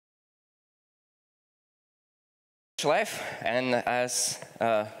Šelajev, and as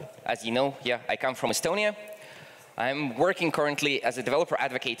you know, yeah, I come from Estonia. I'm working currently as a developer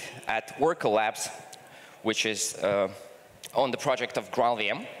advocate at Oracle Labs, which is on the project of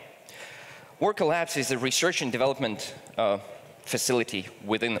GraalVM. Oracle Labs is a research and development facility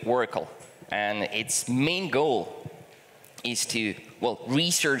within Oracle, and its main goal is to, well,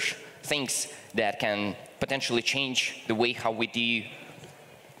 research things that can potentially change the way how we do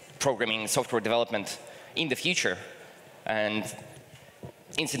programming and software development in the future, and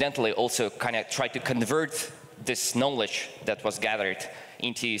incidentally also kind of try to convert this knowledge that was gathered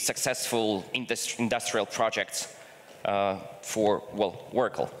into successful industrial projects for, well,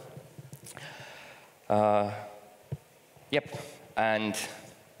 Oracle. Yep, and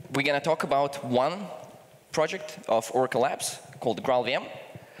we're going to talk about one project of Oracle Labs called GraalVM.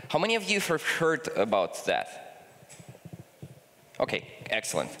 How many of you have heard about that? Okay,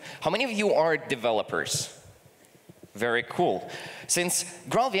 excellent. How many of you are developers? Very cool. Since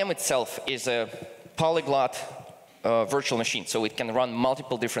GraalVM itself is a polyglot virtual machine, so it can run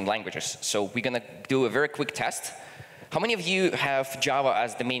multiple different languages. So we're going to do a very quick test. How many of you have Java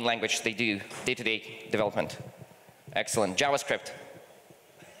as the main language they do day-to-day development? Excellent. JavaScript?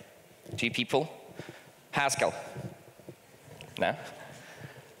 2 people. Haskell? No?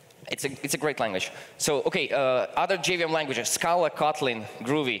 It's a great language. So, okay, other JVM languages, Scala, Kotlin,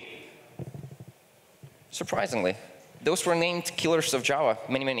 Groovy. Surprisingly, those were named killers of Java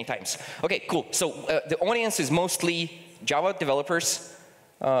many, many times. Okay, cool. So the audience is mostly Java developers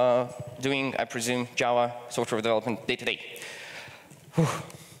doing, I presume, Java software development day-to-day.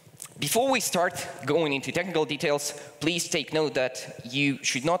 Before we start going into technical details, please take note that you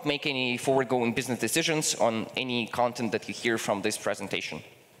should not make any forward-going business decisions on any content that you hear from this presentation.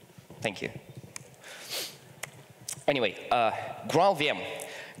 Thank you. Anyway, GraalVM.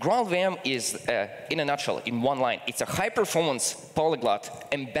 GraalVM is, in a nutshell, in one line, it's a high-performance, polyglot,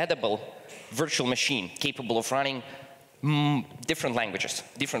 embeddable virtual machine capable of running different languages,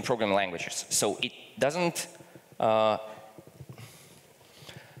 different programming languages. So it doesn't, and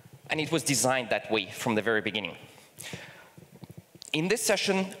it was designed that way from the very beginning. In this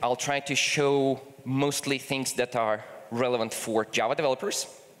session, I'll try to show mostly things that are relevant for Java developers.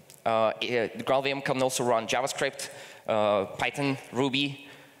 GraalVM can also run JavaScript, Python, Ruby,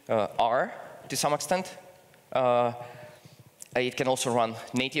 R to some extent. It can also run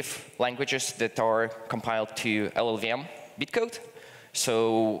native languages that are compiled to LLVM bitcode.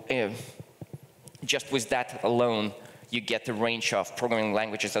 So just with that alone, you get the range of programming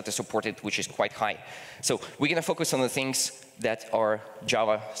languages that are supported, which is quite high. So we're going to focus on the things that are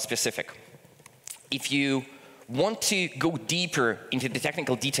Java specific. If you want to go deeper into the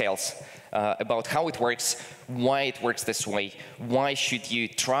technical details about how it works, why it works this way, why should you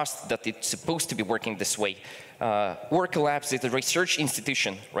trust that it's supposed to be working this way. Oracle Labs is a research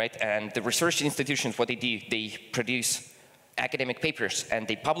institution, right? And the research institutions, what they do, they produce academic papers and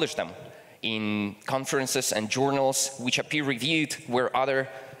they publish them in conferences and journals which are peer-reviewed, where other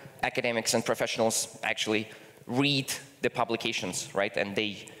academics and professionals actually read the publications, right? And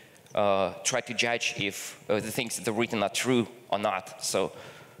they try to judge if the things that are written are true or not. So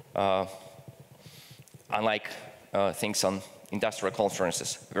unlike things on industrial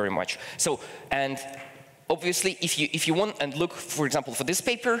conferences, very much. So, and obviously, if you want and look, for example, for this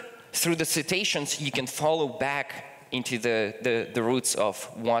paper, through the citations, you can follow back into the roots of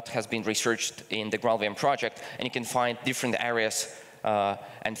what has been researched in the GraalVM project, and you can find different areas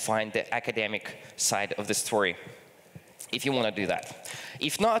and find the academic side of the story, if you want to do that.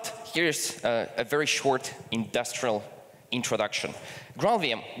 If not, here's a very short industrial introduction.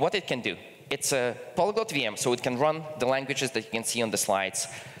 GraalVM, what it can do, it's a polyglot VM, so it can run the languages that you can see on the slides,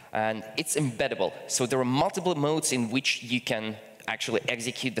 and it's embeddable. So there are multiple modes in which you can actually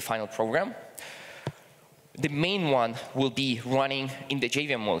execute the final program. The main one will be running in the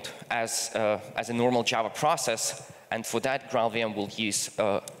JVM mode as a normal Java process, and for that, GraalVM will use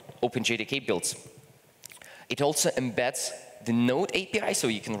OpenJDK builds. It also embeds the Node API, so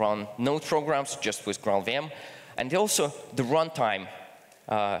you can run Node programs just with GraalVM. And also, the runtime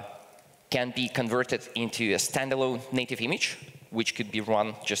can be converted into a standalone native image, which could be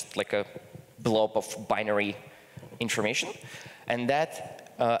run just like a blob of binary information. And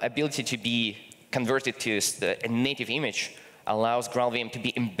that ability to be converted to a native image allows GraalVM to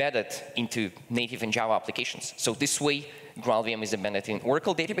be embedded into native and Java applications. So this way, GraalVM is embedded in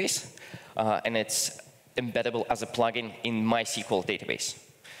Oracle database, and it's embeddable as a plugin in MySQL database.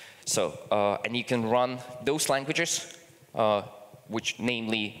 So, and you can run those languages, which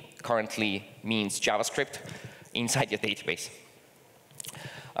namely currently means JavaScript, inside your database.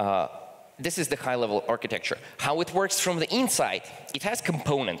 this is the high-level architecture. How it works from the inside, it has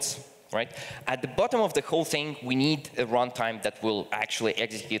components, right? At the bottom of the whole thing, we need a runtime that will actually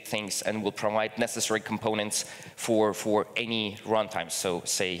execute things and will provide necessary components for any runtime. So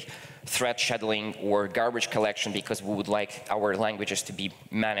say thread shadowing or garbage collection, because we would like our languages to be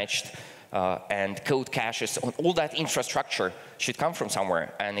managed, and code caches. All that infrastructure should come from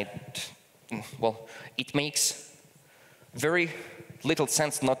somewhere. And it makes very little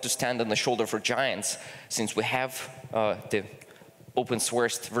sense not to stand on the shoulder for giants, since we have the open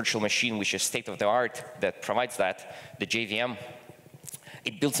sourced virtual machine, which is state of the art, that provides that, the JVM.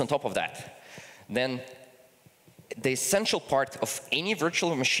 It builds on top of that. Then the essential part of any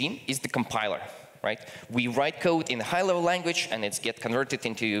virtual machine is the compiler, right? We write code in a high-level language, and it's get converted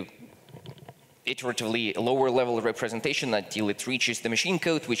into iteratively lower-level representation until it reaches the machine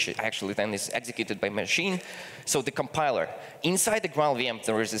code, which actually then is executed by machine. So the compiler. Inside the GraalVM,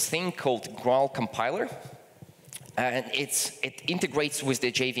 there is this thing called Graal compiler, and it integrates with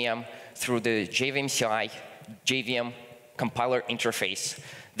the JVM through the JVM CI, JVM compiler interface.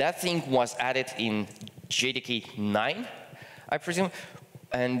 That thing was added in JDK 9, I presume,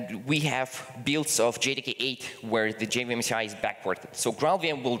 and we have builds of JDK 8 where the JVM CI is backported. So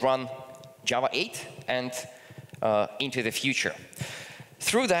GraalVM will run Java 8 and into the future.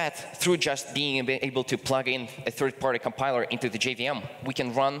 Through that, through just being able to plug in a third-party compiler into the JVM, we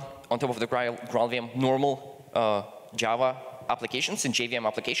can run on top of the GraalVM normal Java applications and JVM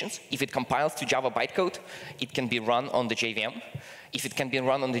applications. If it compiles to Java bytecode, it can be run on the JVM. If it can be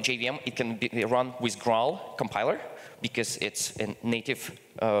run on the JVM, it can be run with Graal compiler, because it's a native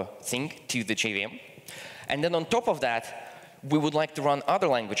thing to the JVM. And then on top of that, we would like to run other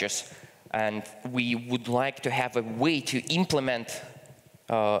languages, and we would like to have a way to implement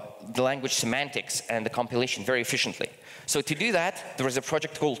the language semantics and the compilation very efficiently. So to do that, there is a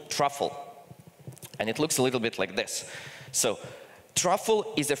project called Truffle, and it looks a little bit like this. So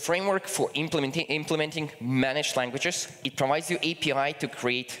Truffle is a framework for implementing managed languages. It provides you API to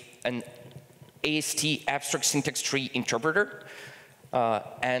create an AST abstract syntax tree interpreter.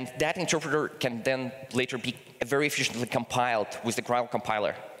 And that interpreter can then later be very efficiently compiled with the Graal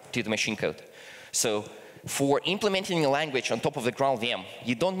compiler to the machine code. So for implementing a language on top of the GraalVM,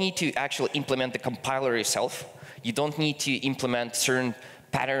 you don't need to actually implement the compiler yourself. You don't need to implement certain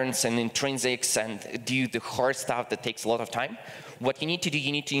patterns and intrinsics and do the hard stuff that takes a lot of time. What you need to do,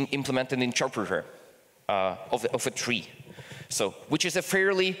 you need to implement an interpreter of a tree. So, which is a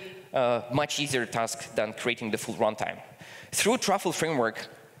fairly much easier task than creating the full runtime. Through Truffle framework,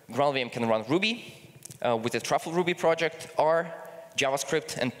 GraalVM can run Ruby with the Truffle Ruby project, R,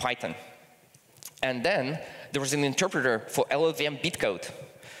 JavaScript, and Python. And then there is an interpreter for LLVM bitcode.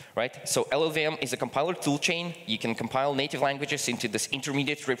 Right? So LLVM is a compiler toolchain. You can compile native languages into this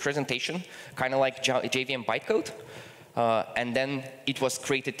intermediate representation, kind of like JVM bytecode. And then it was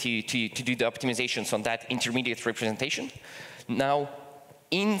created to do the optimizations on that intermediate representation. Now,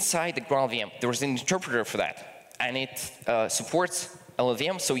 inside the GraalVM, there is an interpreter for that. And it supports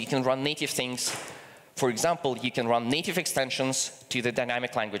LLVM, so you can run native things. For example, you can run native extensions to the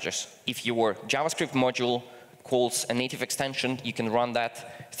dynamic languages. If your JavaScript module calls a native extension, you can run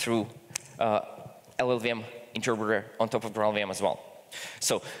that through LLVM interpreter on top of GraalVM as well.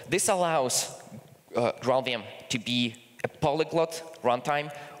 So this allows GraalVM to be a polyglot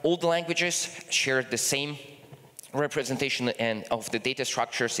runtime. All the languages share the same representation of the data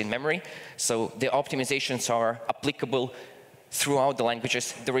structures in memory, so the optimizations are applicable throughout the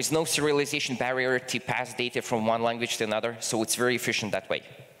languages. There is no serialization barrier to pass data from one language to another, so it's very efficient that way.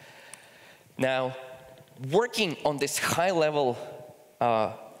 Now, working on this high-level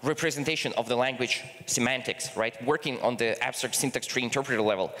representation of the language semantics, right? Working on the abstract syntax tree interpreter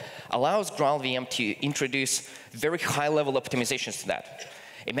level allows GraalVM to introduce very high-level optimizations to that.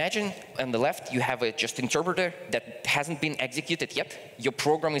 Imagine on the left you have a just interpreter that hasn't been executed yet. Your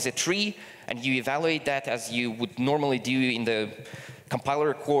program is a tree, and you evaluate that as you would normally do in the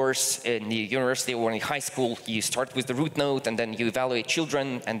compiler course in the university or in high school. You start with the root node, and then you evaluate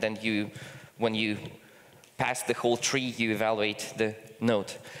children, and then when you pass the whole tree, you evaluate the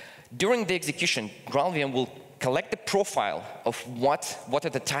node. During the execution, GraalVM will collect the profile of what are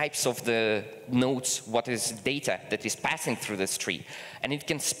the types of the nodes, what is data that is passing through this tree. And it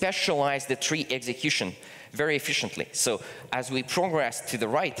can specialize the tree execution very efficiently. So as we progress to the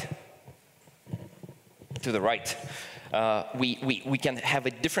right, we can have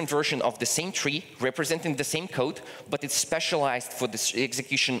a different version of the same tree representing the same code, but it's specialized for the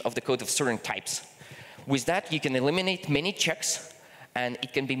execution of the code of certain types. With that, you can eliminate many checks, and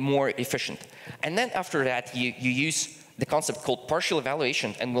it can be more efficient. And then after that, you use the concept called partial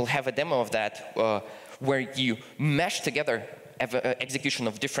evaluation, and we'll have a demo of that where you mesh together execution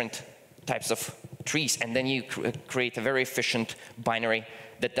of different types of trees, and then you create a very efficient binary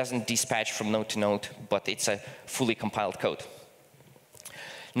that doesn't dispatch from node to node, but it's a fully compiled code.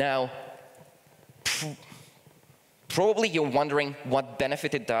 Now, probably you're wondering what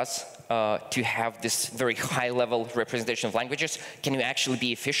benefit it does to have this very high-level representation of languages. Can you actually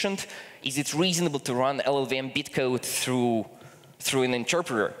be efficient? Is it reasonable to run LLVM bitcode through an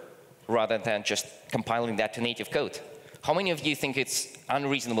interpreter rather than just compiling that to native code? How many of you think it's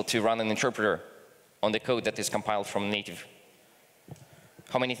unreasonable to run an interpreter on the code that is compiled from native?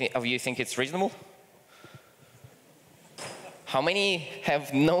 How many of you think it's reasonable? How many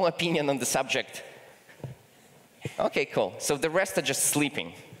have no opinion on the subject? OK, cool. So the rest are just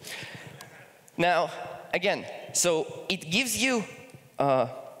sleeping. Now, again, so it gives you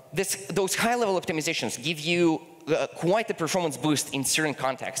those high-level optimizations give you quite a performance boost in certain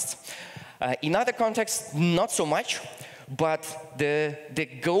contexts. In other contexts, not so much. But the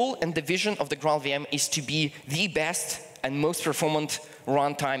goal and the vision of the GraalVM is to be the best and most performant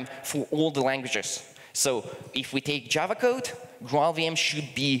runtime for all the languages. So if we take Java code, GraalVM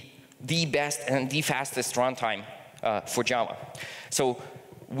should be the best and the fastest runtime for Java. So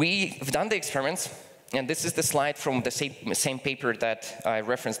we've done the experiments, and this is the slide from the same paper that I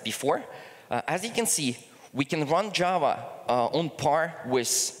referenced before. As you can see, we can run Java on par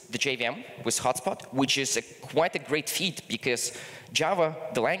with the JVM, with Hotspot, which is quite a great feat because Java,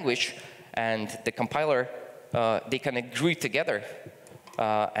 the language, and the compiler, they kind of grew together.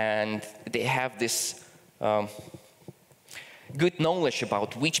 And they have this good knowledge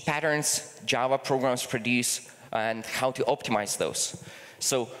about which patterns Java programs produce and how to optimize those.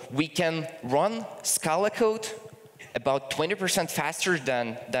 So we can run Scala code about 20% faster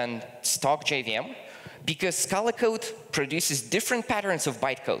than stock JVM, because Scala code produces different patterns of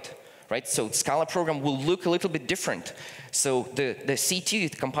bytecode, right? So Scala program will look a little bit different. So the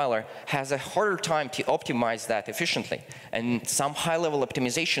C2 compiler has a harder time to optimize that efficiently. And some high-level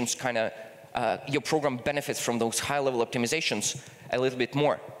optimizations kind of, your program benefits from those high-level optimizations a little bit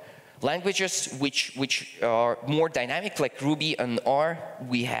more. Languages which are more dynamic, like Ruby and R,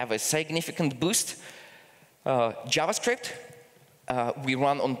 we have a significant boost. JavaScript, we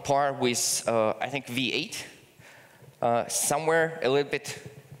run on par with, I think, V8. Somewhere a little bit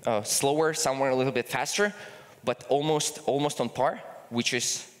slower, somewhere a little bit faster, but almost on par, which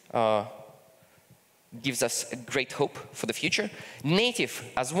is gives us a great hope for the future. Native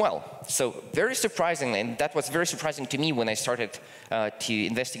as well. So very surprising, and that was very surprising to me when I started to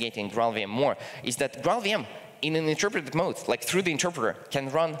investigate in GraalVM more, is that GraalVM, in an interpreted mode, like through the interpreter, can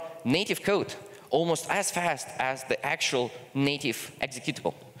run native code almost as fast as the actual native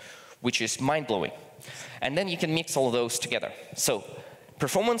executable, which is mind-blowing. And then you can mix all those together. So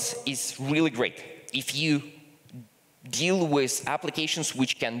performance is really great. If you deal with applications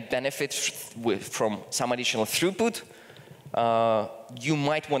which can benefit from some additional throughput, you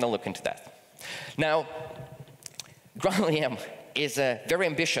might want to look into that. Now, GraalVM is a very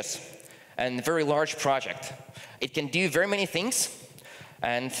ambitious and very large project. It can do very many things,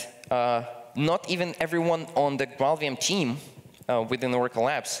 and not even everyone on the GraalVM team within Oracle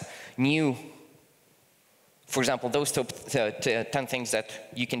Labs knew, for example, those 10 things that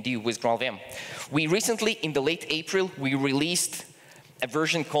you can do with GraalVM. We recently, in the late April, we released a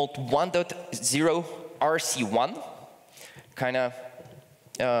version called 1.0 RC1, kind of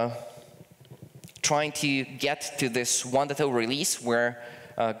trying to get to this 1.0 release where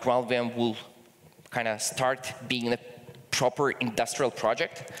GraalVM will kind of start being a proper industrial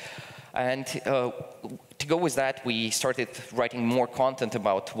project. And to go with that, we started writing more content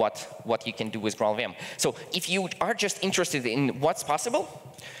about what you can do with GraalVM. So if you are just interested in what's possible,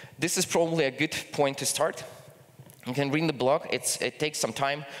 this is probably a good point to start. You can read the blog. It takes some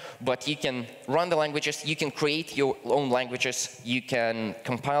time, but you can run the languages. You can create your own languages. You can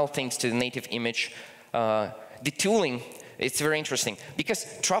compile things to the native image. The tooling, it's very interesting, because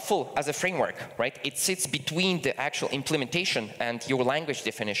Truffle as a framework, right, it sits between the actual implementation and your language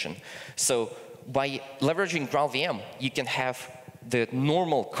definition. So by leveraging GraalVM, you can have the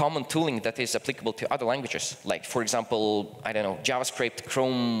normal common tooling that is applicable to other languages, like, for example, I don't know, JavaScript,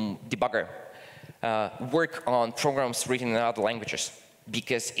 Chrome debugger, work on programs written in other languages,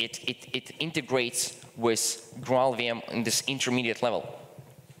 because it integrates with GraalVM in this intermediate level.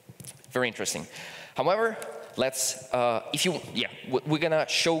 Very interesting. However, let's, we're gonna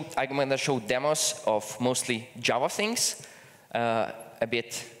show, I'm gonna show demos of mostly Java things a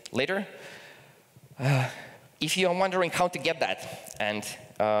bit later. If you are wondering how to get that, and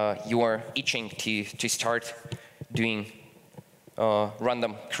you are itching to start doing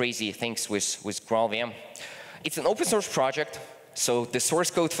random crazy things with GraalVM. It's an open source project, so the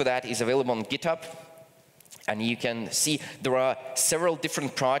source code for that is available on GitHub. And you can see there are several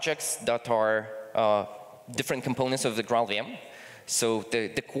different projects that are different components of the GraalVM. So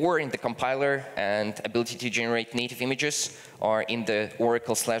the core in the compiler and ability to generate native images are in the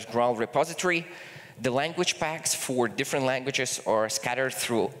Oracle/Graal repository. The language packs for different languages are scattered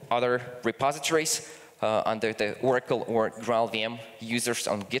through other repositories under the Oracle or GraalVM users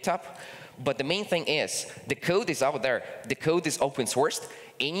on GitHub. But the main thing is, the code is out there. The code is open sourced.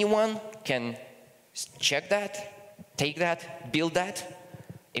 Anyone can check that, take that, build that,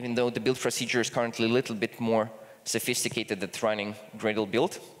 even though the build procedure is currently a little bit more sophisticated than running Gradle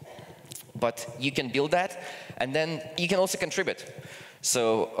build. But you can build that, and then you can also contribute.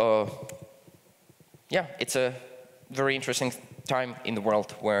 So yeah, it's a very interesting time in the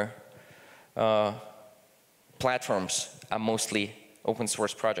world where platforms are mostly open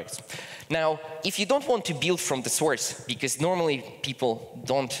source projects. Now, if you don't want to build from the source, because normally people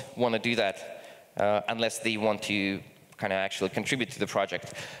don't want to do that unless they want to kind of actually contribute to the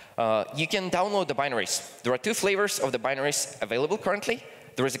project, you can download the binaries. There are two flavors of the binaries available currently.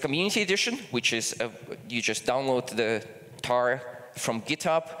 There is a community edition, which is you just download the tar from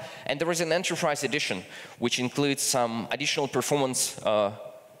GitHub, and there is an enterprise edition, which includes some additional performance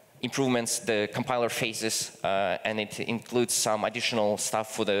improvements, the compiler phases, and it includes some additional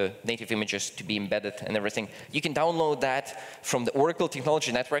stuff for the native images to be embedded and everything. You can download that from the Oracle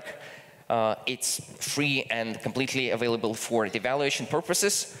Technology Network. It's free and completely available for the evaluation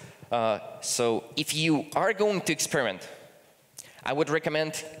purposes. So if you are going to experiment, I would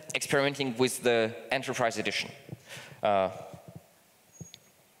recommend experimenting with the enterprise edition.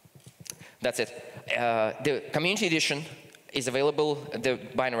 That's it. The community edition is available, the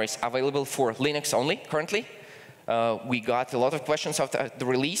binaries are available for Linux only currently. We got a lot of questions after the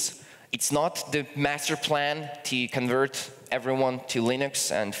release. It's not the master plan to convert everyone to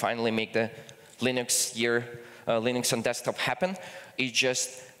Linux and finally make the Linux Linux on desktop happen. It's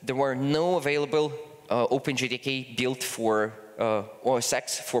just there were no available OpenJDK built for OS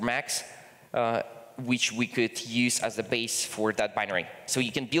X for Macs, which we could use as the base for that binary. So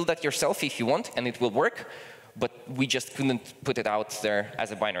you can build that yourself if you want, and it will work. But we just couldn't put it out there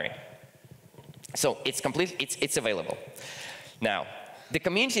as a binary. So it's complete, it's available. Now, the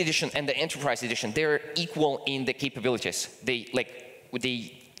community edition and the enterprise edition, they're equal in the capabilities. They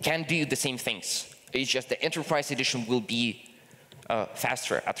can do the same things. It's just the enterprise edition will be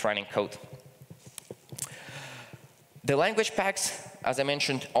faster at running code. The language packs, as I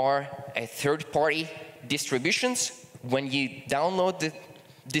mentioned, are a third-party distributions. When you download the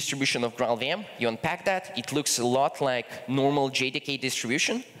distribution of GraalVM, you unpack that. It looks a lot like normal JDK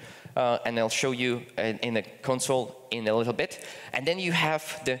distribution, and I'll show you in the console in a little bit. And then you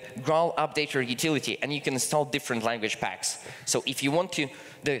have the Graal updater utility, and you can install different language packs. So if you want to,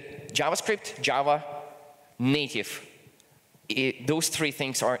 the JavaScript, Java, native, those three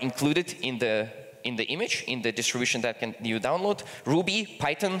things are included in the image, in the distribution that you download. Ruby,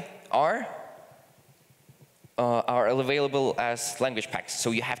 Python, R are available as language packs.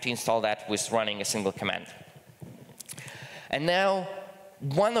 So you have to install that with running a single command. And now,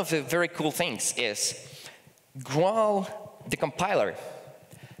 one of the very cool things is Graal, the compiler,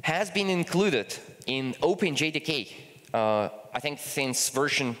 has been included in OpenJDK, I think since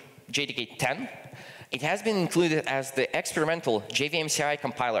version JDK 10. It has been included as the experimental JVM CI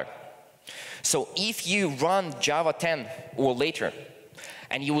compiler. So if you run Java 10 or later,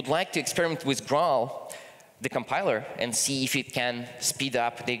 and you would like to experiment with Graal, the compiler, and see if it can speed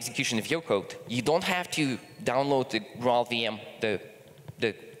up the execution of your code, you don't have to download the GraalVM,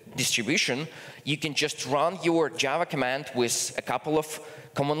 the distribution. You can just run your Java command with a couple of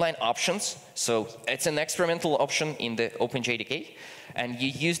command line options. So it's an experimental option in the OpenJDK. And you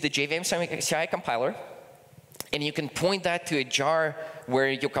use the JVM CI compiler. And you can point that to a jar where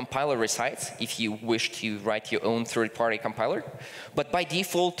your compiler resides if you wish to write your own third-party compiler. But by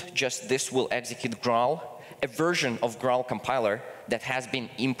default, just this will execute Graal, a version of Graal compiler that has been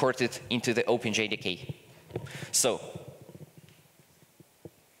imported into the OpenJDK. So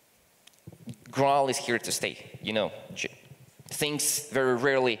Graal is here to stay. You know, things very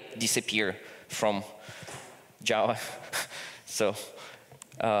rarely disappear from Java. So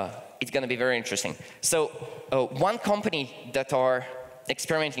it's going to be very interesting. So one company that are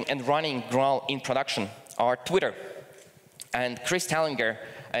experimenting and running Graal in production are Twitter. And Chris Tallinger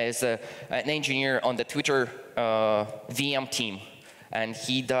is an engineer on the Twitter VM team. And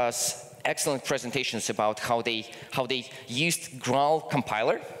he does excellent presentations about how they used Graal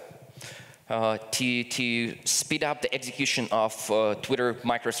compiler to speed up the execution of Twitter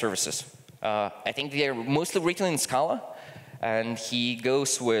microservices. I think they are mostly written in Scala, and he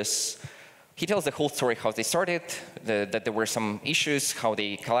tells the whole story, how they started, that there were some issues, how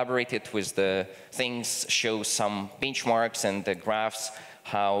they collaborated with the things, shows some benchmarks and the graphs,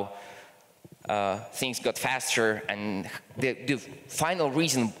 how things got faster, and the final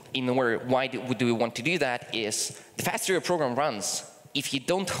reason why do we want to do that is the faster your program runs. If you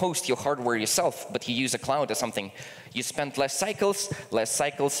don't host your hardware yourself, but you use a cloud or something, you spend less cycles. Less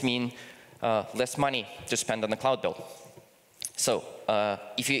cycles mean less money to spend on the cloud bill. So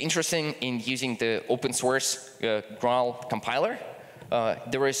if you're interested in using the open source Graal compiler,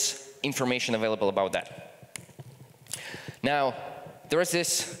 there is information available about that. Now, there is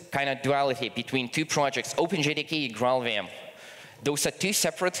this kind of duality between two projects, OpenJDK and GraalVM. Those are two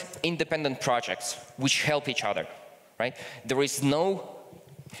separate independent projects which help each other. Right? There is no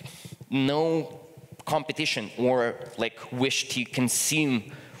competition or wish to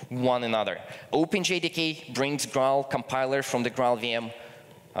consume one another. OpenJDK brings Graal compiler from the GraalVM,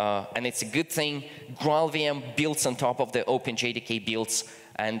 and it's a good thing. GraalVM builds on top of the OpenJDK builds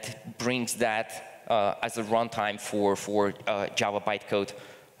and brings that as a runtime for Java bytecode,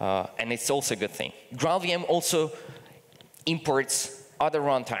 and it's also a good thing. GraalVM also imports other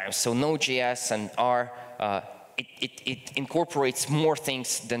runtimes, so Node.js and R. It incorporates more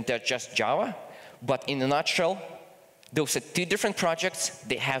things than just Java, but in a nutshell, those are two different projects.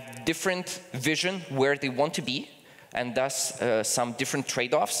 They have different vision where they want to be, and thus some different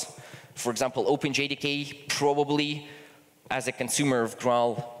trade-offs. For example, OpenJDK probably, as a consumer of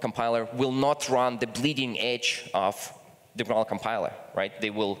Graal compiler, will not run the bleeding edge of the Graal compiler. Right? They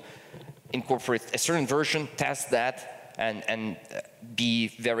will incorporate a certain version, test that, and be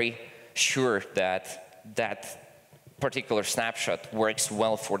very sure that that particular snapshot works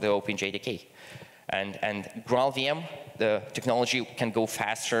well for the OpenJDK. And GraalVM, the technology can go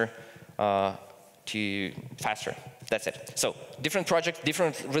faster faster. That's it. So different projects,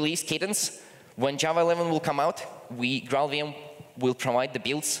 different release cadence. When Java 11 will come out, GraalVM will provide the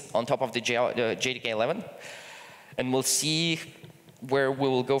builds on top of the JDK 11, and we'll see where we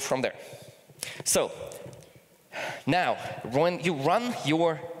will go from there. So now, when you run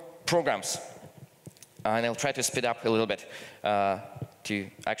your programs, and I'll try to speed up a little bit to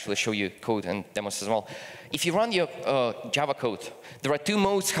actually show you code and demos as well. If you run your Java code, there are two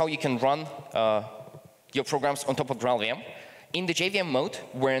modes how you can run your programs on top of GraalVM. In the JVM mode,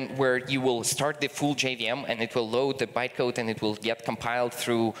 where you will start the full JVM, and it will load the bytecode, and it will get compiled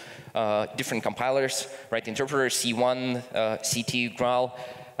through different compilers, right? Interpreter, C1, C2, Graal.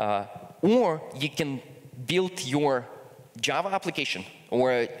 Or you can build your Java application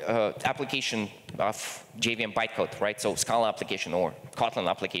or application of JVM bytecode, right? So Scala application or Kotlin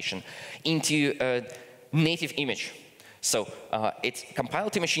application into a native image. So it's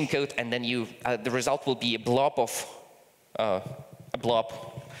compiled to machine code, and then the result will be a blob of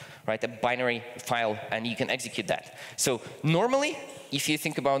right? A binary file, and you can execute that. So normally, if you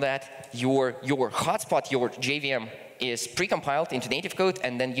think about that, your hotspot, your JVM, is precompiled into native code,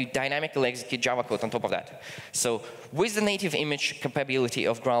 and then you dynamically execute Java code on top of that. So with the native image capability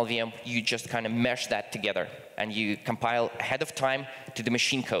of GraalVM, you just kind of mesh that together, and you compile ahead of time to the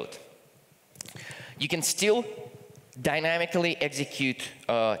machine code. You can still dynamically execute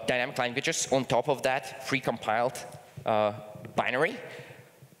dynamic languages on top of that precompiled binary,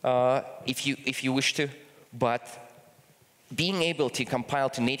 if you wish to, but being able to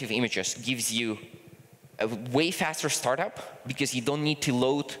compile to native images gives you a way faster startup, because you don't need to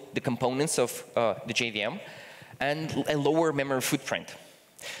load the components of the JVM, and a lower memory footprint.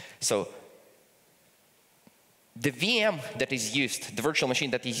 So the VM that is used, the virtual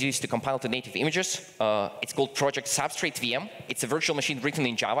machine that is used to compile to native images, it's called Project Substrate VM. It's a virtual machine written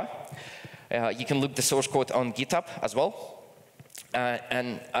in Java. You can look the source code on GitHub as well.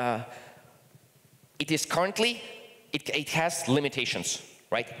 It is currently, it has limitations,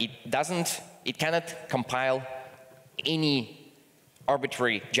 right? It cannot compile any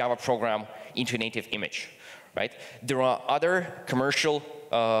arbitrary Java program into a native image, right? There are other commercial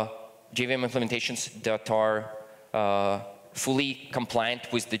JVM implementations that are fully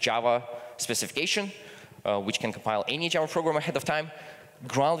compliant with the Java specification, which can compile any Java program ahead of time.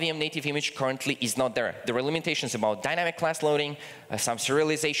 GraalVM native image currently is not there. There are limitations about dynamic class loading, some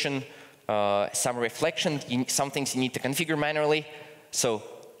serialization, some reflection, some things you need to configure manually. So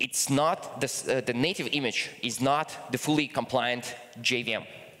it's not, the native image is not the fully compliant JVM.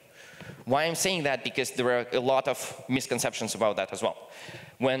 Why I'm saying that? Because there are a lot of misconceptions about that as well.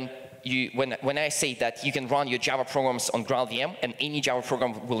 When I say that you can run your Java programs on GraalVM and any Java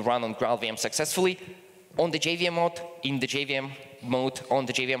program will run on GraalVM successfully, on the JVM mode, in the JVM mode, on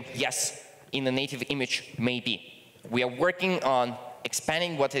the JVM, yes. In the native image, maybe. We are working on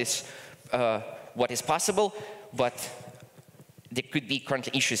expanding what is possible, but there could be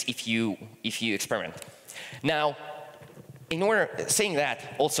currently issues if you experiment. Now, saying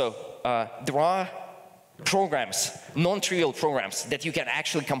that, also, there are programs, non-trivial programs, that you can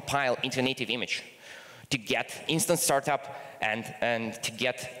actually compile into a native image to get instant startup and to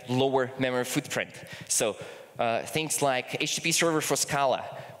get lower memory footprint. So things like HTTP server for Scala,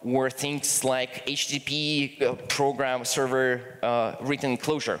 or things like HTTP program server written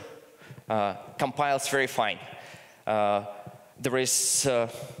closure compiles very fine. There is a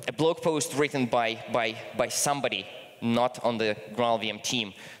blog post written by somebody, not on the GraalVM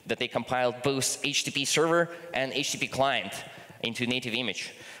team, that they compiled both HTTP server and HTTP client into native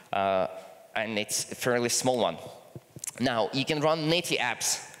image. And it's a fairly small one. Now, you can run native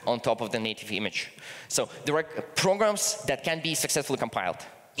apps on top of the native image. So there are programs that can be successfully compiled.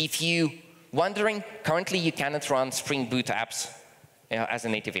 If you're wondering, currently you cannot run Spring Boot apps as a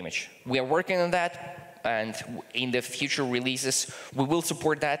native image. We are working on that, and in the future releases, we will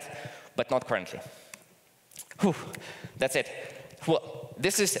support that, but not currently. Whew, that's it. Well,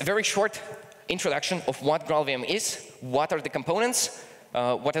 this is a very short introduction of what GraalVM is, what are the components,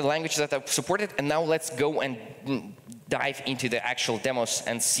 what are the languages that are supported, and now let's go and dive into the actual demos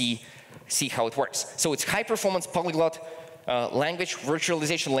and see how it works. So it's high-performance polyglot language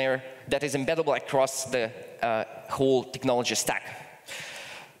virtualization layer that is embeddable across the whole technology stack.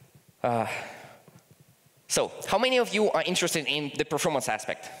 So how many of you are interested in the performance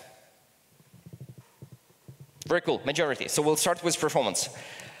aspect? Very cool, majority. So we'll start with performance.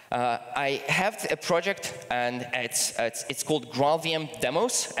 I have a project, and it's called GraalVM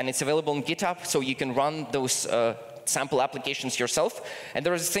Demos, and it's available on GitHub, so you can run those sample applications yourself. And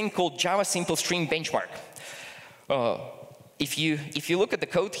there is a thing called Java Simple Stream Benchmark. If you look at the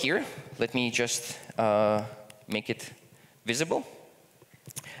code here, let me just make it visible.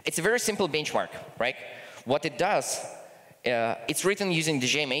 It's a very simple benchmark, right? What it does, it's written using the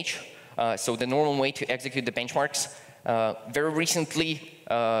JMH, so the normal way to execute the benchmarks. Very recently,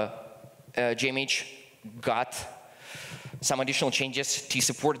 JMH got some additional changes to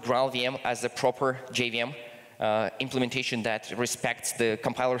support GraalVM as a proper JVM implementation that respects the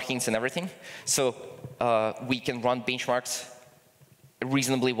compiler hints and everything. So we can run benchmarks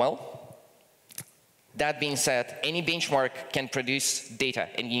reasonably well. That being said, any benchmark can produce data,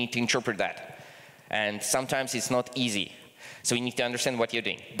 and you need to interpret that. And sometimes it's not easy. So you need to understand what you're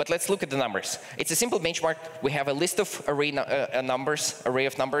doing. But let's look at the numbers. It's a simple benchmark. We have a list of array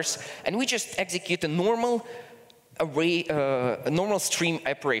of numbers, and we just execute a normal array, normal stream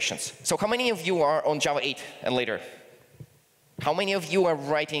operations. So how many of you are on Java 8 and later? How many of you are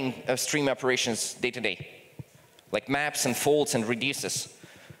writing stream operations day to day? Like maps and folds and reduces?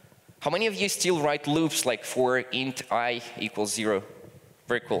 How many of you still write loops like for int I equals 0?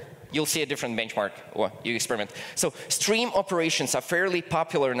 Very cool. You'll see a different benchmark, or you experiment. So stream operations are fairly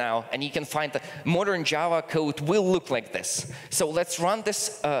popular now, and you can find that modern Java code will look like this. So let's run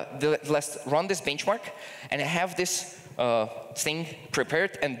this benchmark, and I have this thing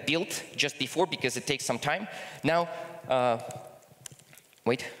prepared and built just before because it takes some time. Now,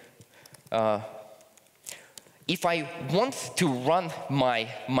 wait. If I want to run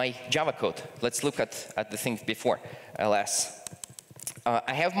my Java code, let's look at the thing before ls.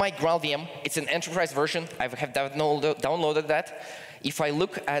 I have my GraalVM. It's an enterprise version. I have downloaded that. If I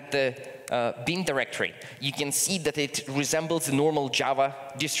look at the bin directory, you can see that it resembles a normal Java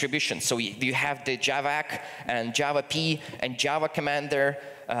distribution. So you have the javac and JavaP and Java command there.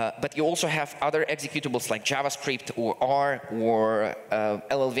 But you also have other executables like JavaScript or R or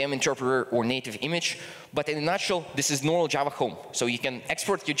LLVM interpreter or native image. But in a nutshell, this is normal Java home. So you can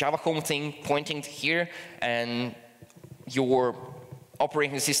export your Java home thing pointing here, and your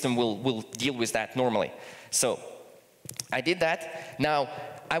operating system will deal with that normally. So I did that. Now,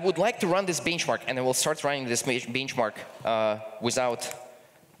 I would like to run this benchmark, and I will start running this benchmark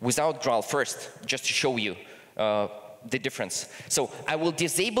without Graal first, just to show you the difference. So I will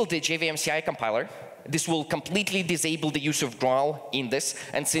disable the JVM CI compiler. This will completely disable the use of Graal in this.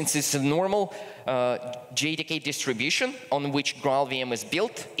 And since it's a normal JDK distribution on which GraalVM is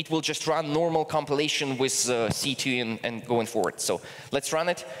built, it will just run normal compilation with C2 and going forward. So let's run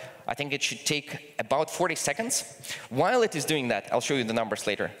it. I think it should take about 40 seconds. While it is doing that, I'll show you the numbers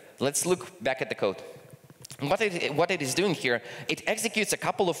later. Let's look back at the code. What it is doing here, it executes a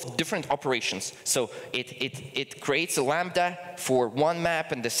couple of different operations. So it creates a lambda for one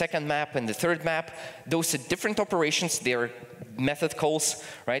map and the second map and the third map. Those are different operations. They're method calls,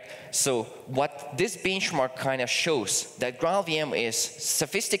 right? So what this benchmark kind of shows, that GraalVM is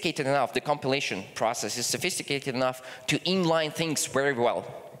sophisticated enough, the compilation process is sophisticated enough to inline things very well.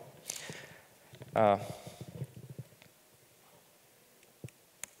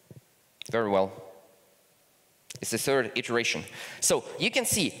 Very well. It's the third iteration. So you can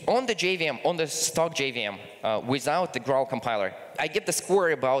see on the JVM, on the stock JVM, without the Graal compiler, I get the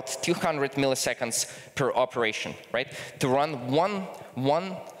score about 200 milliseconds per operation, right? To run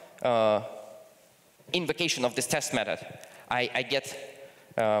one invocation of this test method, I get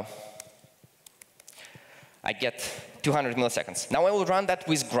 200 milliseconds. Now I will run that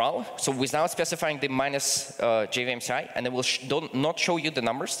with Graal, so without specifying the minus JVM CI, and I will not show you the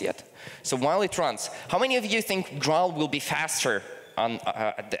numbers yet. So while it runs, how many of you think Graal will be faster on,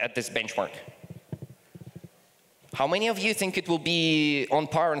 at this benchmark? How many of you think it will be on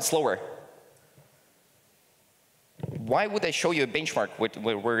par and slower? Why would I show you a benchmark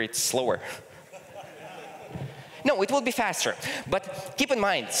where it's slower? No, it will be faster. But keep in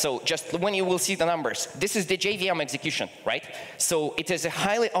mind, so just when you will see the numbers, this is the JVM execution, right? So it is a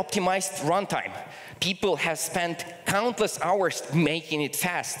highly optimized runtime. People have spent countless hours making it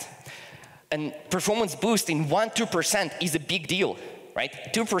fast. And performance boost in 1–2% is a big deal, right?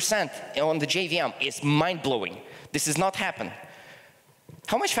 2% on the JVM is mind-blowing. This does not happen.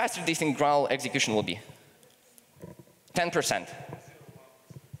 How much faster do you think Graal execution will be? 10%.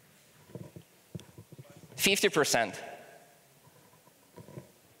 50%.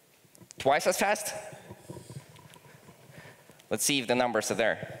 Twice as fast? Let's see if the numbers are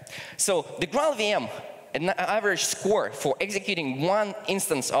there. So the GraalVM, an average score for executing one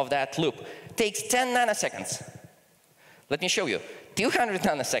instance of that loop, takes 10 nanoseconds. Let me show you. 200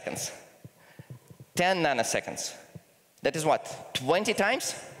 nanoseconds. 10 nanoseconds. That is what? 20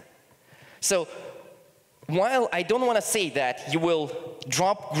 times? So while I don't want to say that you will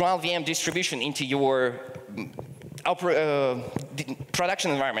drop GraalVM distribution into your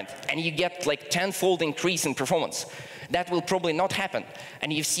production environment and you get like 10-fold increase in performance, that will probably not happen.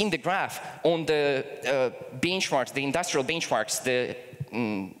 And you've seen the graph on the benchmarks, the industrial benchmarks, the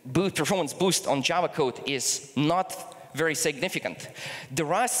performance boost on Java code is not very significant.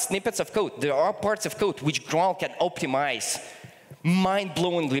 There are snippets of code, there are parts of code which Graal can optimize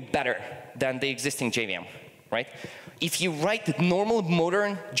mind-blowingly better than the existing JVM, right? If you write normal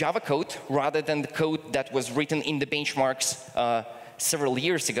modern Java code rather than the code that was written in the benchmarks several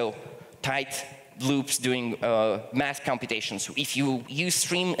years ago, tight loops doing math computations, if you use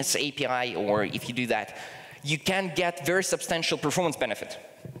Stream as API or if you do that, you can get very substantial performance benefit,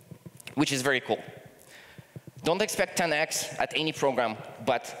 which is very cool. Don't expect 10x at any program,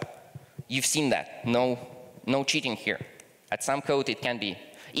 but you've seen that. No cheating here. At some code, it can be.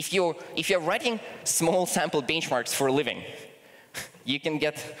 If you're writing small sample benchmarks for a living, you can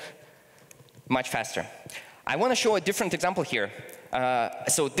get much faster. I want to show a different example here.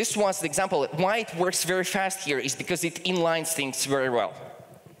 So this was the example. Why it works very fast here is because it inlines things very well.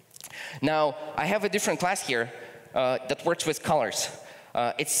 Now, I have a different class here that works with colors.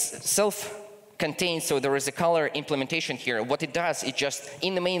 It's self-contained, so there is a color implementation here. What it does, it just,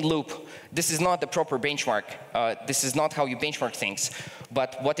 in the main loop, this is not the proper benchmark. This is not how you benchmark things.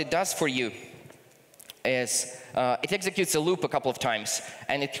 But what it does for you is it executes a loop a couple of times,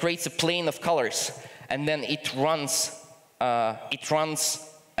 and it creates a plane of colors, and then it runs a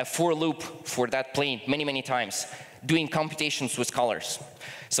for loop for that plane many, many times, doing computations with colors.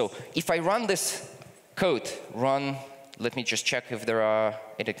 So if I run this code, let me just check if there are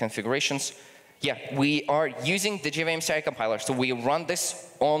any configurations. Yeah, we are using the JVM CI compiler, so we run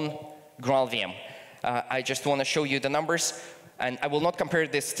this on GraalVM. I just want to show you the numbers, and I will not compare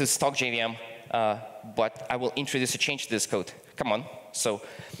this to stock JVM, but I will introduce a change to this code. Come on. So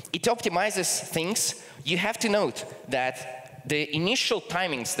it optimizes things. You have to note that the initial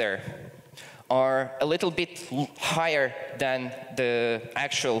timings there are a little bit higher than the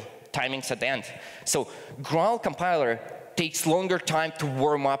actual timings at the end. So Graal compiler takes longer time to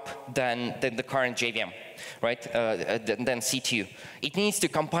warm up than the current JVM, right? Than C2. It needs to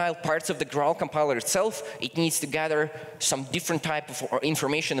compile parts of the Graal compiler itself. It needs to gather some different type of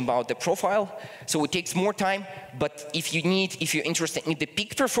information about the profile. So it takes more time. But if you're interested in the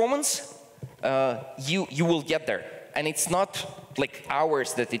peak performance, you will get there. And it's not like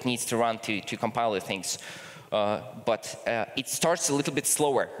hours that it needs to run to compile the things. But it starts a little bit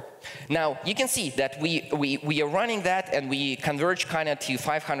slower. Now, you can see that we are running that, and we converge kind of to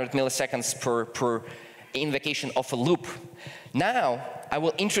 500 milliseconds per invocation of a loop. Now, I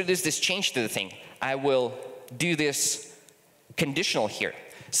will introduce this change to the thing. I will do this conditional here.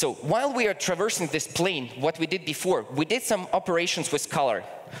 So while we are traversing this plane, what we did before, we did some operations with color.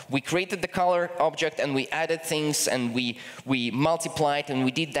 We created the color object, and we added things, and we multiplied, and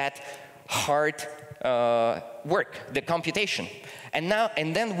we did that hard work, the computation. And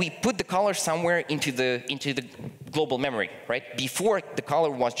then we put the color somewhere into the global memory, right? Before, the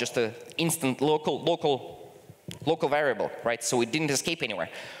color was just an instant local variable, right? So it didn't escape anywhere.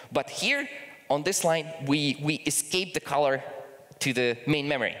 But here on this line, we escaped the color to the main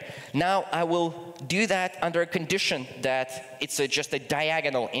memory. Now I will do that under a condition that it's just a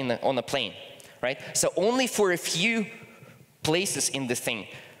diagonal on a plane, right? So only for a few places in this thing,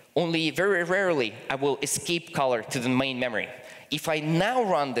 only very rarely I will escape color to the main memory. If I now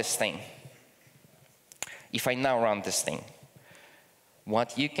run this thing,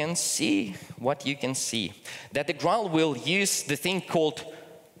 what you can see, that the Graal will use the thing called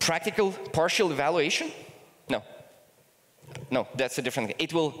practical partial evaluation. No, that's a different thing.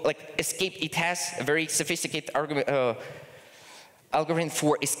 It will escape. It has a very sophisticated algorithm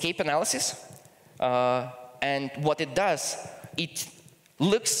for escape analysis. And what it does, it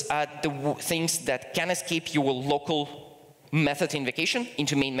looks at the things that can escape your local method invocation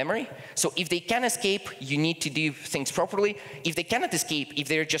into main memory. So if they can escape, you need to do things properly. If they cannot escape, if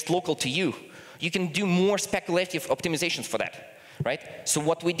they're just local to you, you can do more speculative optimizations for that, right? So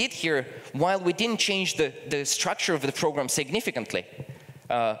what we did here, while we didn't change the structure of the program significantly,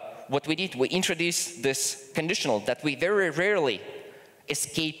 what we did, we introduced this conditional that we very rarely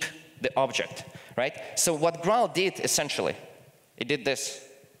escape the object, right? So what Graal did essentially, it did this.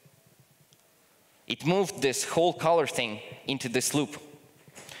 It moved this whole color thing into this loop.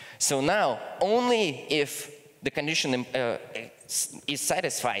 So now, only if the condition is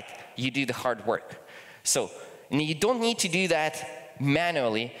satisfied, you do the hard work. So you don't need to do that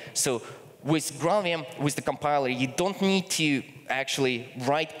manually. So with GraalVM, with the compiler, you don't need to actually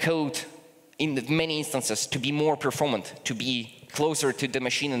write code in many instances to be more performant, to be closer to the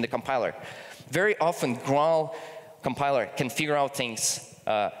machine and the compiler. Very often, Graal compiler can figure out things.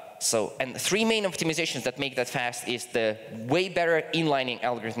 And three main optimizations that make that fast is the way better inlining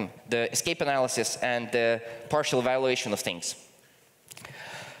algorithm, the escape analysis, and the partial evaluation of things.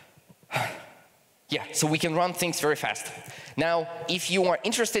 Yeah, so we can run things very fast. Now, if you are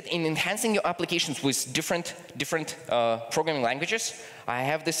interested in enhancing your applications with different programming languages, I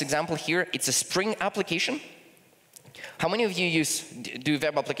have this example here. It's a Spring application. How many of you do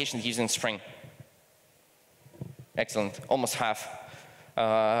web applications using Spring? Excellent, almost half.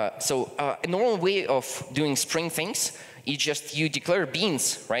 A normal way of doing Spring things is just you declare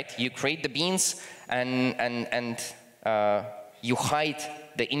beans, right? You create the beans and you hide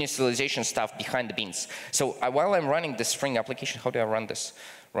the initialization stuff behind the beans. So while I'm running the Spring application, how do I run this?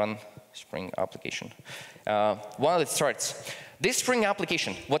 Run Spring application. While it starts, this Spring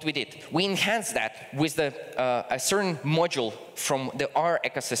application, what we did, we enhanced that with a certain module from the R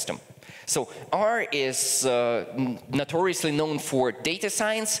ecosystem. So R is notoriously known for data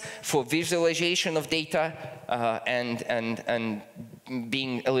science, for visualization of data, and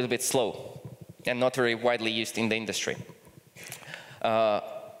being a little bit slow, and not very widely used in the industry.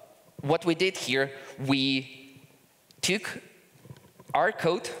 What we did here, we took R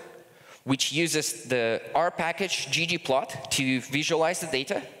code, which uses the R package ggplot to visualize the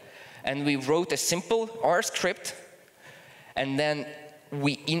data, and we wrote a simple R script, and then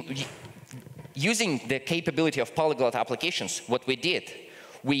using the capability of polyglot applications, what we did,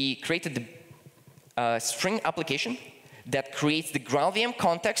 we created the Spring application that creates the GraalVM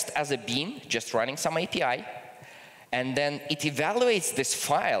context as a bean, just running some API, and then it evaluates this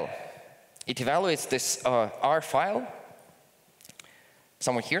file. It evaluates this R file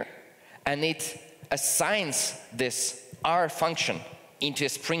somewhere here, and it assigns this R function into a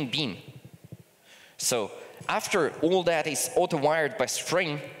Spring bean. So after all that is auto-wired by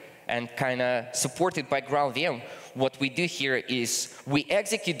Spring and kind of supported by GraalVM, what we do here is we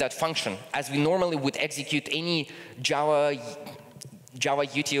execute that function as we normally would execute any Java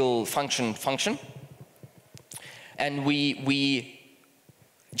util function. And we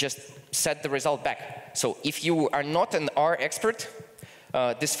just set the result back. So if you are not an R expert,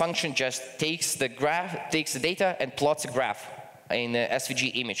 this function just takes the data and plots a graph in an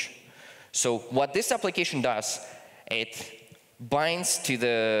SVG image. So what this application does, it binds to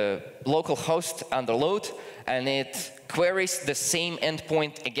the local host under load, and it queries the same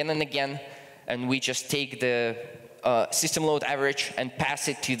endpoint again and again, and we just take the system load average and pass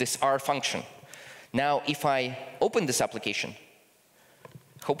it to this R function. Now, if I open this application,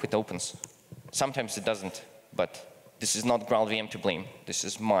 hope it opens. Sometimes it doesn't, but this is not GraalVM to blame. This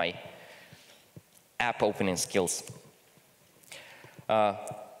is my app opening skills.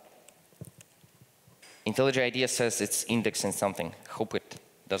 IntelliJ IDEA says it's indexing something. Hope it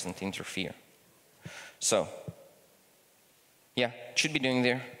doesn't interfere. So, yeah, it should be doing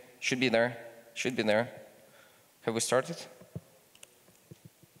there, should be there, should be there. Have we started?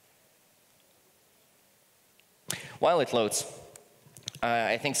 While it loads,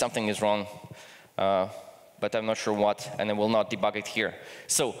 I think something is wrong, but I'm not sure what, and I will not debug it here.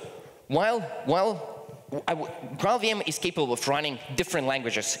 So, GraalVM is capable of running different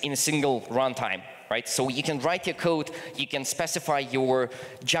languages in a single runtime, right? So you can write your code, you can specify your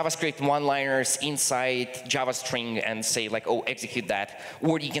JavaScript one-liners inside Java string and say like, oh, execute that.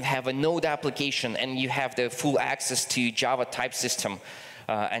 Or you can have a node application and you have the full access to Java type system.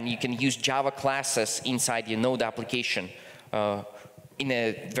 And you can use Java classes inside your node application in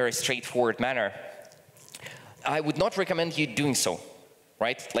a very straightforward manner. I would not recommend you doing so,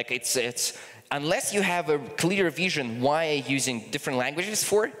 right? Like unless you have a clear vision why using different languages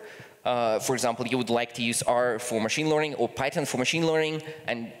for example, you would like to use R for machine learning or Python for machine learning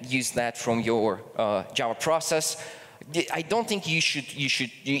and use that from your Java process. I don't think you should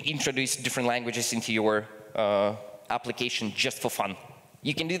introduce different languages into your application just for fun.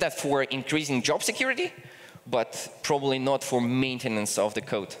 You can do that for increasing job security, but probably not for maintenance of the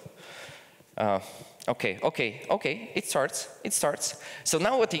code. Okay, it starts. So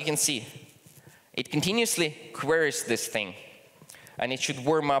now what you can see, it continuously queries this thing, and it should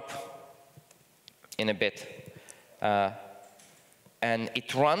warm up in a bit. And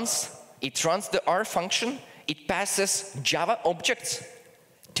it runs the R function, it passes Java objects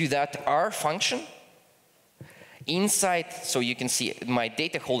to that R function. Inside, so you can see my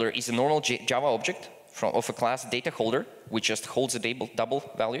data holder is a normal Java object of a class data holder, which just holds a double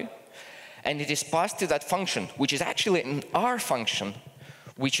value. And it is passed to that function, which is actually an R function,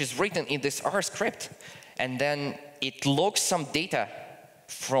 which is written in this R script. And then it logs some data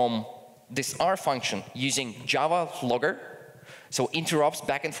from this R function using Java logger. So interrupts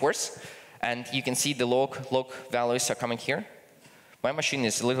back and forth. And you can see the log values are coming here. My machine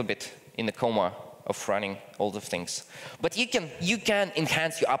is a little bit in the coma of running all the things. But you can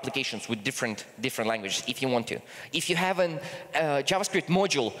enhance your applications with different languages if you want to. If you have a JavaScript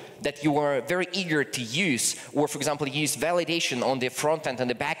module that you are very eager to use, or for example, use validation on the front end and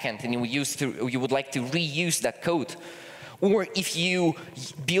the back end, and you would like to reuse that code, or if you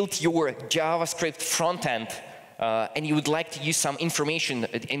built your JavaScript front end and you would like to use some information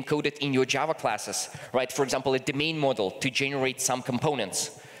encoded in your Java classes, right? For example, a domain model to generate some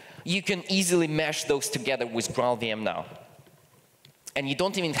components. You can easily mesh those together with GraalVM now. And you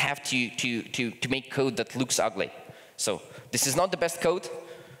don't even have to make code that looks ugly. So this is not the best code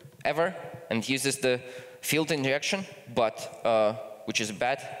ever, and uses the field injection, but which is a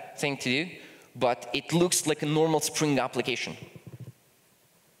bad thing to do. But it looks like a normal Spring application,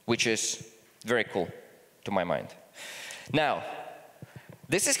 which is very cool to my mind. Now,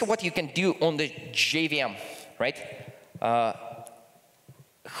 this is what you can do on the JVM, right?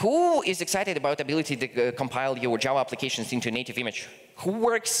 Who is excited about the ability to compile your Java applications into a native image? Who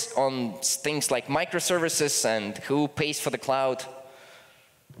works on things like microservices and who pays for the cloud?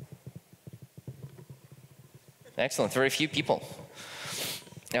 Excellent, very few people.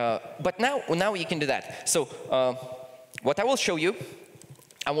 But now you can do that. So what I will show you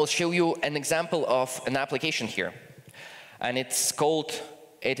an example of an application here. And it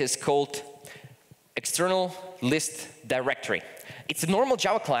is called external list directory. It's a normal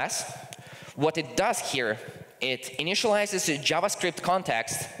Java class. What it does here, it initializes a JavaScript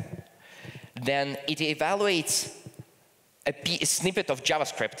context, then it evaluates a snippet of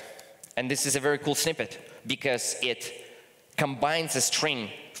JavaScript. And this is a very cool snippet because it combines a string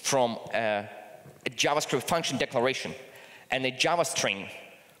from a JavaScript function declaration and a Java string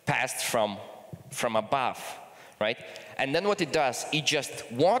passed from above, right? And then what it does, it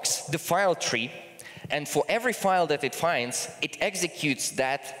just walks the file tree, and for every file that it finds, it executes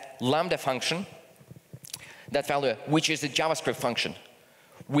that Lambda function, that value, which is a JavaScript function,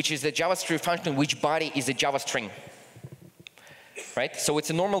 which body is a Java string, right? So it's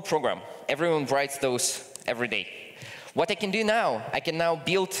a normal program. Everyone writes those every day. What I can do now, I can now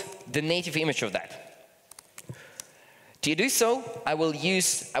build the native image of that. To do so, I will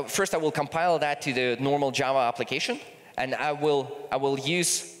first I will compile that to the normal Java application, and I will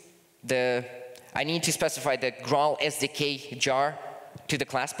use I need to specify the Graal SDK jar to the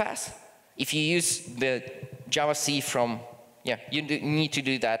class path. If you use the JavaC you need to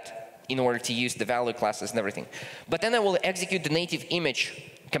do that in order to use the value classes and everything. But then I will execute the native image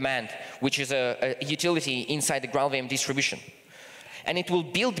command, which is a utility inside the GraalVM distribution. And it will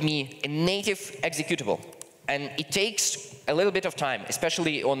build me a native executable. And it takes a little bit of time,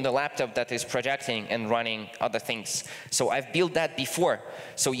 especially on the laptop that is projecting and running other things. So I've built that before.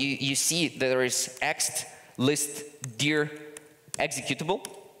 So you see there is ext list dir executable.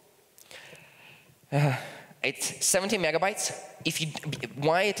 It's 70 megabytes.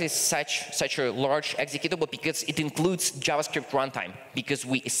 Why it is such a large executable? Because it includes JavaScript runtime, because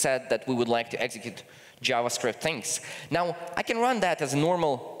we said that we would like to execute JavaScript things. Now, I can run that as a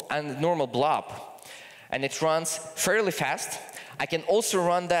normal blob, and it runs fairly fast. I can also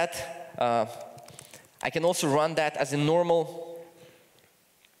run that.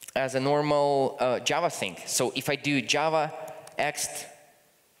 As a normal Java thing. So if I do Java ext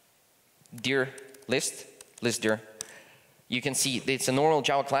dir list dir, you can see it's a normal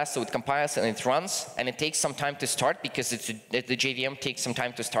Java class, so it compiles and it runs, and it takes some time to start because the JVM takes some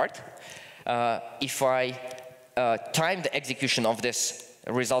time to start. If I time the execution of this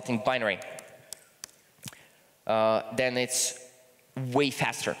resulting binary, then it's way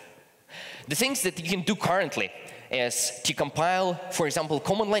faster. The things that you can do currently is to compile, for example,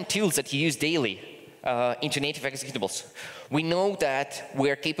 command line tools that you use daily into native executables. We know that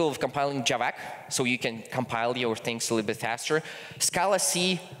we're capable of compiling Javac, so you can compile your things a little bit faster. Scala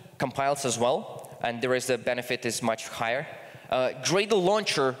C compiles as well, and there is the benefit is much higher. Gradle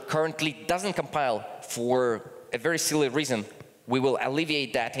launcher currently doesn't compile for a very silly reason. We will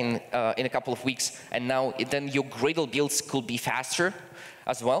alleviate that in a couple of weeks, and now then your Gradle builds could be faster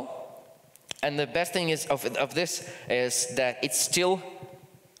as well. And the best thing is of this is that it's still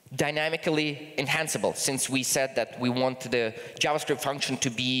dynamically enhanceable, since we said that we want the JavaScript function to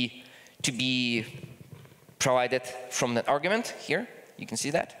be provided from an argument. Here, you can see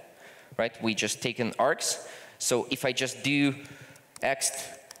that, right? We just taken args. So if I just do ext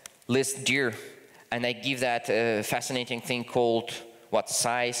list dir, and I give that a fascinating thing called what,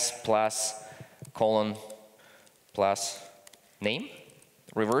 size plus colon plus name,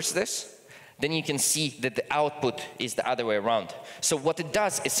 reverse this, then you can see that the output is the other way around. So what it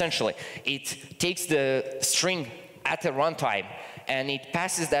does essentially, it takes the string at the runtime and it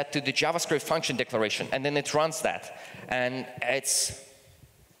passes that to the JavaScript function declaration, and then it runs that. And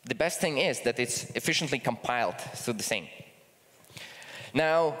the best thing is that it's efficiently compiled through the thing.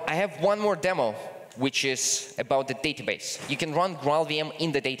 Now, I have one more demo, which is about the database. You can run GraalVM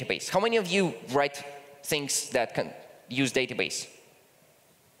in the database. How many of you write things that can use database?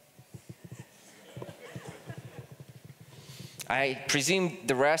 I presume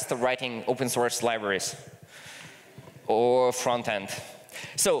the rest are writing open source libraries or front end.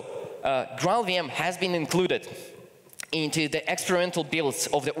 So GraalVM has been included into the experimental builds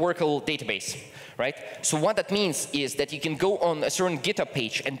of the Oracle database, right? So what that means is that you can go on a certain GitHub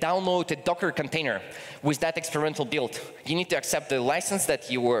page and download a Docker container with that experimental build. You need to accept the license that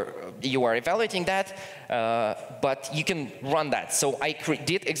you are evaluating that, but you can run that. So I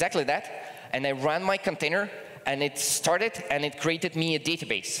did exactly that, and I ran my container, and it started, and it created me a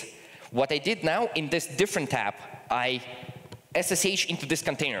database. What I did now, in this different tab, I SSH into this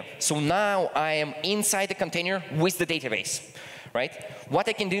container. So now I am inside the container with the database, right? What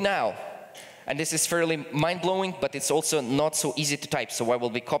I can do now, and this is fairly mind-blowing, but it's also not so easy to type, so I will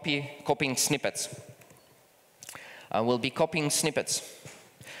be copying snippets. I will be copying snippets.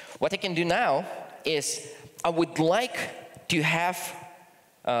 What I can do now is I would like to have,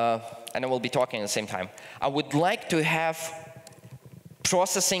 and I will be talking at the same time, I would like to have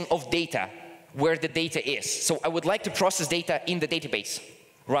processing of data where the data is. So I would like to process data in the database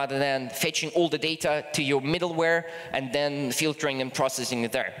rather than fetching all the data to your middleware and then filtering and processing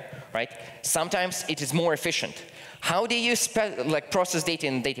it there, right? Sometimes it is more efficient. How do you process data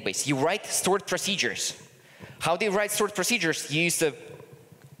in the database? You write stored procedures. How do you write stored procedures? You use a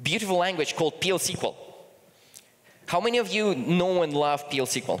beautiful language called PL/SQL. How many of you know and love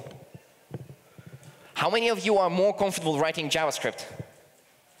PL/SQL? How many of you are more comfortable writing JavaScript?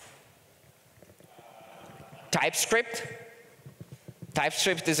 TypeScript?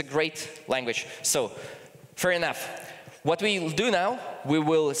 TypeScript is a great language. So, fair enough. What we will do now, we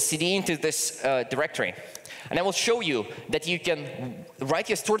will cd into this directory. And I will show you that you can write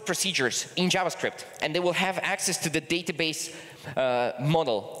your stored procedures in JavaScript, and they will have access to the database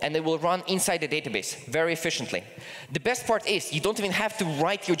model, and they will run inside the database very efficiently. The best part is you don't even have to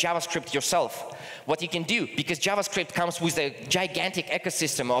write your JavaScript yourself. What you can do, because JavaScript comes with a gigantic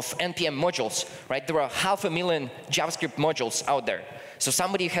ecosystem of NPM modules, right? There are 500,000 JavaScript modules out there. So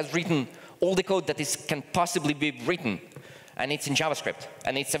somebody has written all the code that can possibly be written, and it's in JavaScript,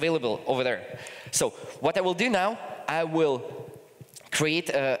 and it's available over there. So what I will do now, I will create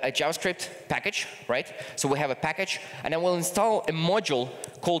a JavaScript package, right? So we have a package, and I will install a module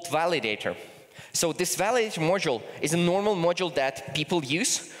called validator. So this validator module is a normal module that people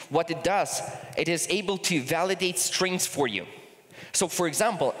use. What it does, it is able to validate strings for you. So for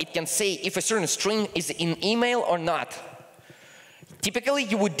example, it can say if a certain string is in email or not. Typically,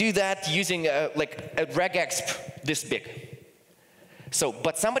 you would do that using like a regexp this big. So,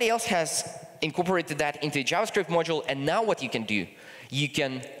 but somebody else has incorporated that into a JavaScript module, and now what you can do, you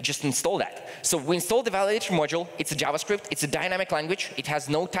can just install that. So we install the validator module. It's a JavaScript. It's a dynamic language. It has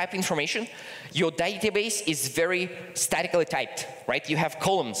no type information. Your database is very statically typed, right? You have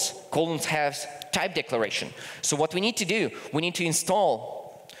columns. Columns have type declaration. So what we need to do, we need to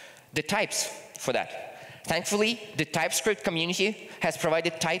install the types for that. Thankfully, the TypeScript community has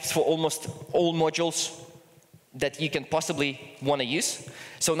provided types for almost all modules that you can possibly want to use.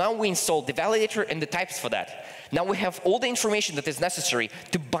 So now we install the validator and the types for that. Now we have all the information that is necessary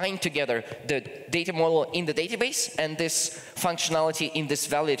to bind together the data model in the database and this functionality in this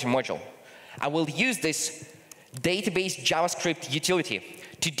validator module. I will use this database JavaScript utility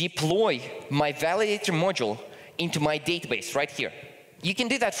to deploy my validator module into my database right here. You can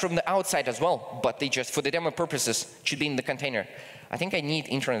do that from the outside as well, but they just, for the demo purposes, should be in the container. I think I need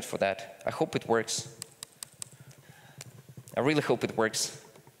internet for that. I hope it works. I really hope it works.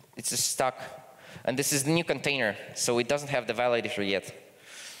 It's just stuck. And this is the new container, so it doesn't have the validator yet.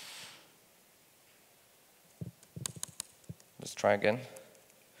 Let's try again.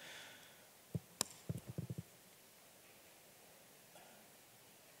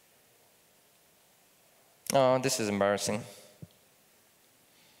 Oh, this is embarrassing.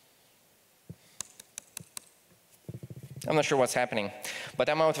 I'm not sure what's happening, but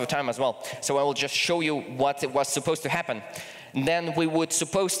I'm out of time as well. So I will just show you what was supposed to happen. And then we would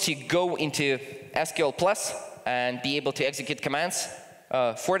supposed to go into SQL Plus and be able to execute commands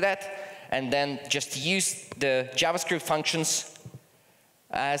for that, and then just use the JavaScript functions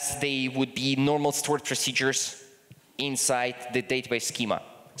as they would be normal stored procedures inside the database schema.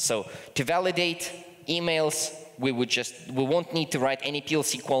 So to validate emails, we won't need to write any PL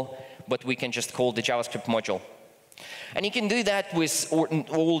SQL, but we can just call the JavaScript module. And you can do that with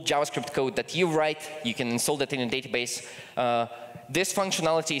all JavaScript code that you write. You can install that in a database. This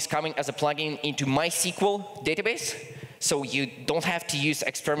functionality is coming as a plugin into MySQL database. So you don't have to use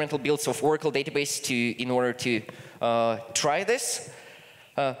experimental builds of Oracle database in order to try this.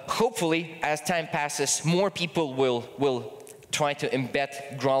 Hopefully, as time passes, more people will try to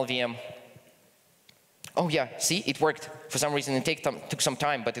embed GraalVM. Oh yeah, see, it worked. For some reason, it took some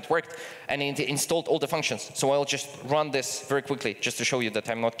time, but it worked, and it installed all the functions. So I'll just run this very quickly, just to show you that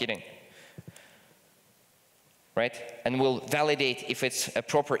I'm not kidding. Right? And we'll validate if it's a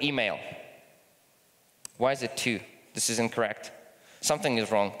proper email. Why is it 2? This is incorrect. Something is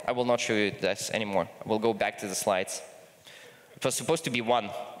wrong. I will not show you this anymore. I will go back to the slides. It was supposed to be 1.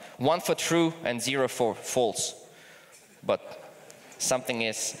 1 for true and 0 for false. But something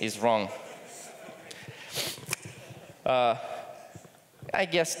is wrong. I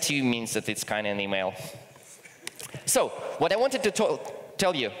guess 2 means that it's kind of an email. So what I wanted to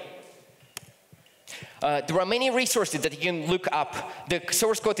tell you, there are many resources that you can look up. The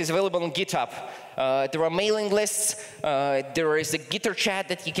source code is available on GitHub. There are mailing lists. There is a Gitter chat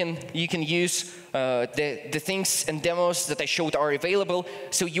that you can use. The things and demos that I showed are available.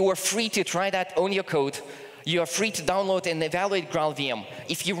 So you are free to try that on your code. You are free to download and evaluate GraalVM.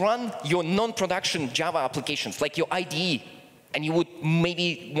 If you run your non-production Java applications, like your IDE, and you would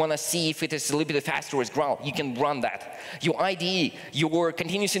maybe want to see if it is a little bit faster with Graal, you can run that. Your IDE, your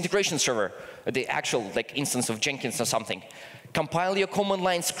continuous integration server, the actual like instance of Jenkins or something. Compile your command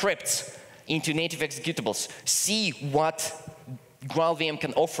line scripts into native executables. See what GraalVM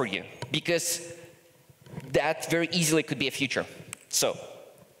can offer you, because that very easily could be a future. So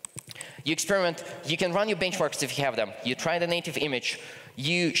you experiment, you can run your benchmarks if you have them. You try the native image.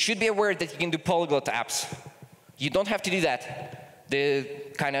 You should be aware that you can do polyglot apps. You don't have to do that. The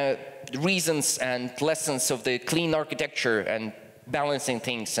kind of reasons and lessons of the clean architecture and balancing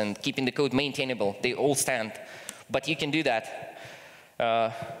things and keeping the code maintainable, they all stand. But you can do that.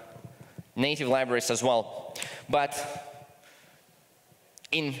 Native libraries as well. But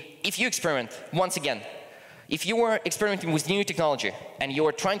if you experiment, once again, if you are experimenting with new technology and you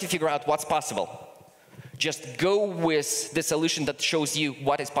are trying to figure out what's possible, just go with the solution that shows you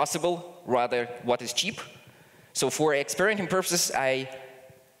what is possible rather what is cheap. So for experimenting purposes, I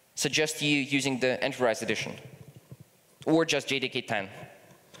suggest you using the Enterprise Edition or just JDK 10.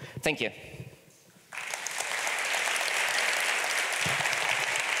 Thank you.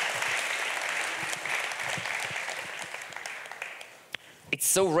 It's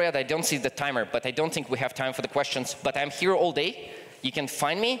so red, I don't see the timer, but I don't think we have time for the questions. But I'm here all day. You can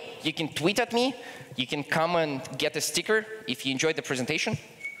find me. You can tweet at me. You can come and get a sticker if you enjoyed the presentation.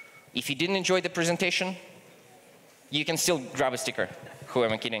 If you didn't enjoy the presentation, you can still grab a sticker. Who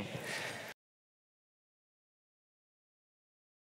am I kidding?